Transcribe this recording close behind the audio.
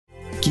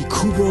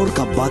Kubor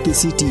ka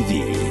Batisi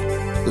TV.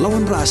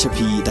 Lawan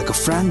Rashapi da ka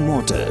Frank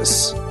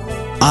Motors.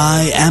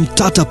 I am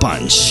Tata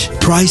Punch.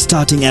 Price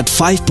starting at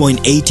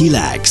 5.80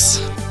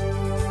 lakhs.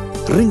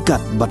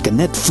 Ringkat bat ka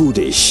net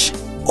foodish.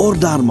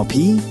 Ordar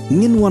mapi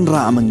nginwan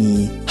ra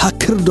amangi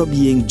hakir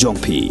dobyeng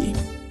jongpi.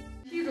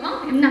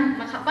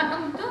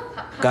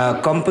 Ka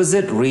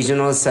Composite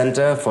Regional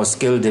Center for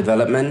Skill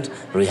Development,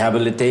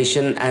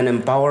 Rehabilitation and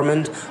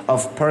Empowerment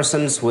of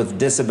Persons with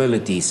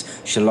Disabilities,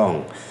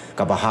 Shillong.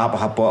 Kabahap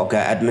hapo ka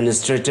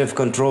Administrative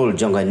Control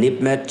jongga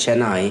Nipmet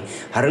Chennai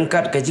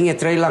harangkat ka jinge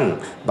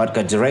trailang bat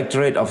ka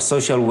Directorate of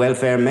Social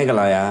Welfare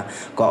Meghalaya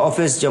ka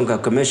Office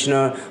jongga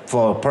Commissioner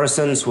for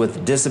Persons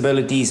with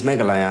Disabilities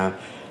Meghalaya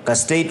ka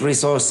State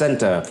Resource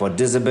Center for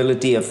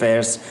Disability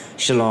Affairs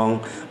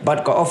Shillong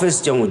bat ka Office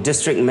jong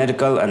District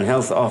Medical and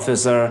Health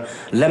Officer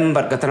lem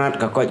bat ka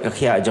tanat ka koit ka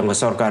khia jong ka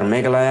Sarkar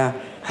Meghalaya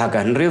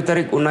hagan riu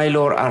tarik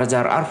unailor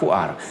arjar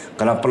arfuar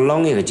kala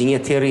pelongi ka jingya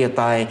theory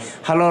tai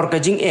halor ka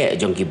jing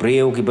jong ki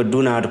breu ki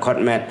Duna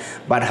Dkhotmet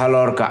bat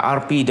halor ka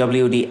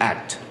RPWD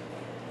Act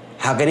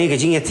hagani ka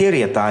jingya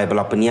theory tai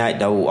bala penyai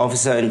dau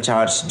officer in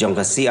charge jong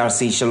ka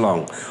CRC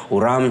Shillong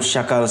uram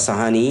Shakal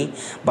Sahani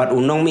bat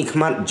unong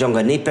mikmat jong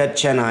ka Nipet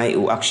Chennai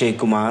u Akshay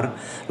Kumar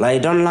lai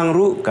don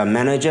langru ka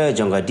manager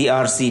jong ka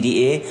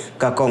DRCDA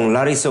ka kong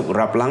Larisuk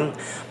Raplang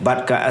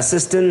bat ka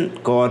assistant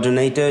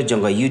coordinator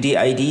jong ka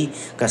UDID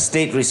ka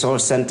State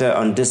Resource Center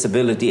on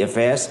Disability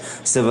Affairs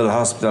Civil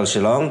Hospital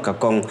Shillong ka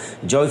kong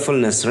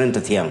Joyfulness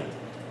Rentathiang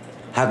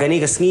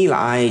hagani ka sngi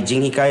lai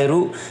Jinghikai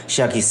ru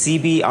sya ki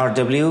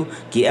CBRW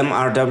ki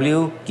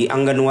MRW ki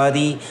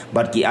Anganwadi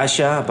bat ki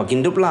Asha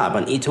pakindupla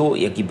ban ito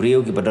ya ki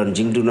breu ki badon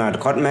Duna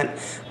Dkhotmet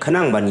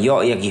khanang ban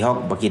yo ya ki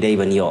hok baki dei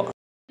ban yo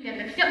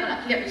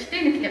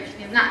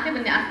nak dia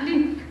benda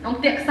asli nong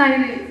tek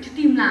sai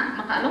tim nak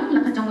maka long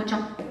la ka jong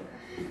jong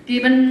di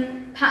ban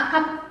phak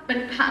kap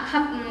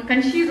kan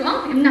shi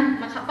ruang im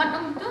nak maka pat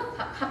ong tu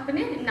kap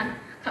ni im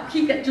nak kap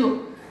khi ka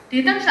chu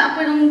di tang sa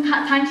apa long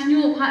tha than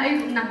chinyu pha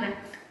ai rum nak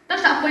ta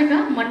sa apa ka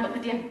mon ba ka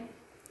dian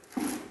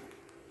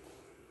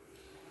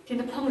ke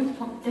na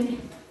phong te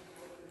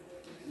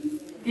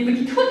di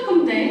bagi thut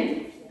kom te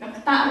ka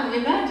ta ya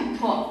ga ji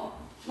tho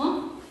mo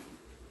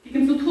di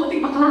kem tu thut ti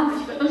bakla ka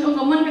shi ka to shong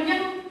man ka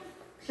dian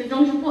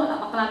sejong support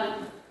lah bakal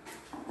ada.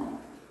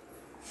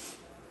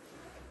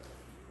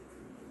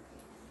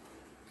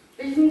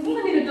 Kung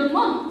kan dia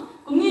dormon,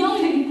 kung ni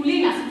orang lagi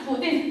pulih nak support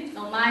deh.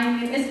 Nong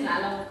main es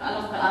lah,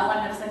 kalau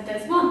awan dan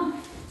sentence mon.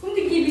 Kung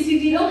di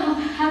KBCD orang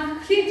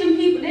hak clear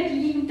jempi pada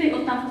di kita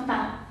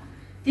otak.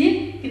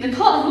 Di kita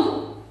thok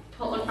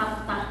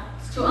otak.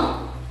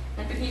 Soal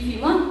nanti ni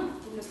mon,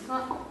 kita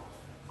thok.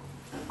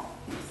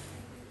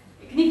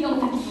 Ini kalau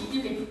tak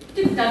kita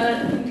kita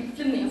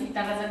film ni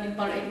kita rasa ni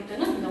baru itu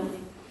na bilang.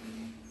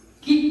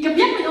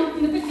 Kebiasaan macam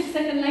ini pun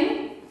second line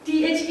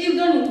THE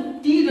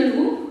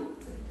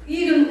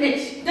dan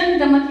H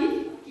dan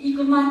damati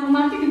ikut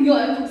mati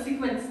kembali untuk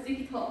sequence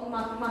kita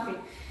mati.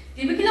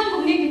 Jadi kita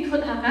mungkin kita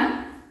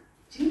harapkan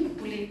jadi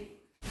boleh.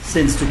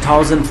 Since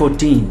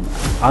 2014,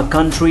 our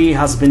country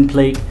has been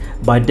plagued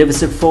by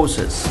divisive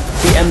forces.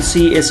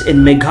 TMC is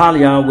in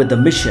Meghalaya with the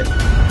mission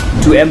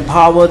to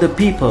empower the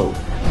people,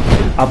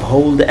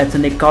 uphold the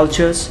ethnic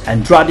cultures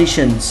and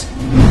traditions,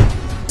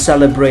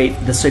 celebrate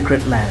the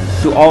sacred land.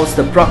 To oust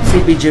the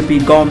proxy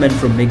BJP government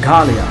from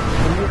Meghalaya,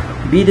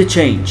 be the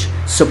change,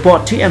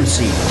 support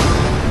TMC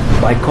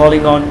by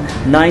calling on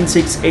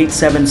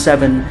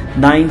 96877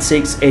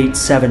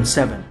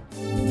 96877.